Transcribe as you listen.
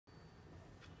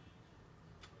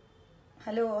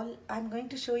Hello all, I'm going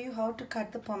to show you how to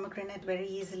cut the pomegranate very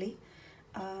easily.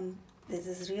 This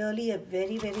is really a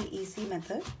very easy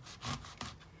method.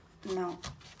 Now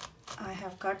I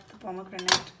have cut the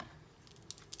pomegranate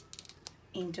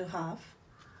into half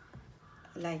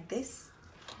like this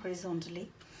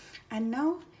horizontally, and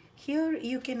now here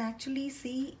you can actually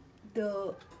see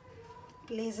the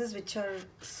places which are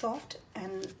soft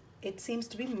and it seems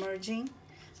to be merging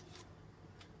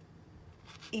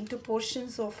into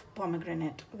portions of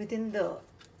pomegranate within the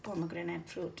pomegranate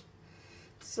fruit.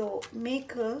 So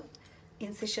make a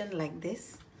incision like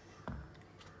this.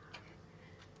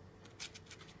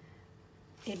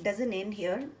 It doesn't end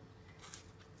here,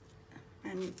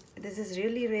 and this is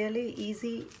really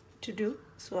easy to do,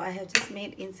 so I have just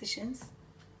made incisions.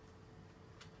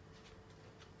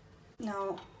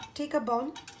 Now take a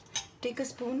bowl, take a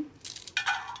spoon.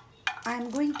 I'm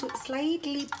going to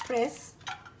slightly press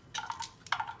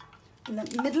in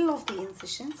the middle of the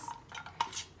incisions,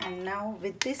 and now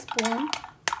with this spoon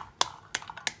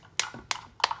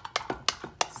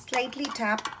slightly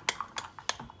tap.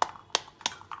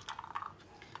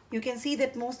 You can see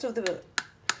that most of the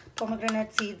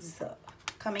pomegranate seeds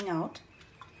coming out.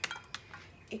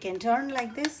 You can turn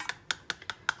like this,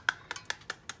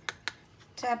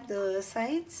 tap the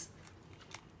sides,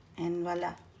 and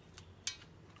voila,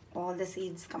 all the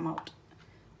seeds come out.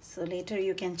 So later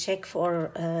you can check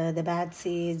for the bad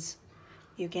seeds,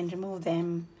 you can remove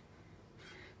them.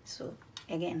 So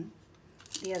again,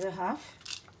 the other half.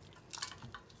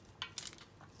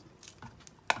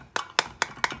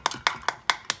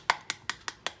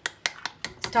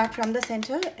 Start from the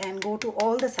center and go to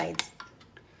all the sides.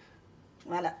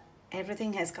 Voila,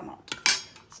 everything has come out.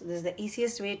 So this is the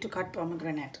easiest way to cut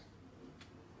pomegranate.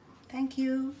 Thank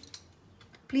you.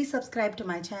 Please subscribe to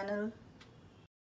my channel.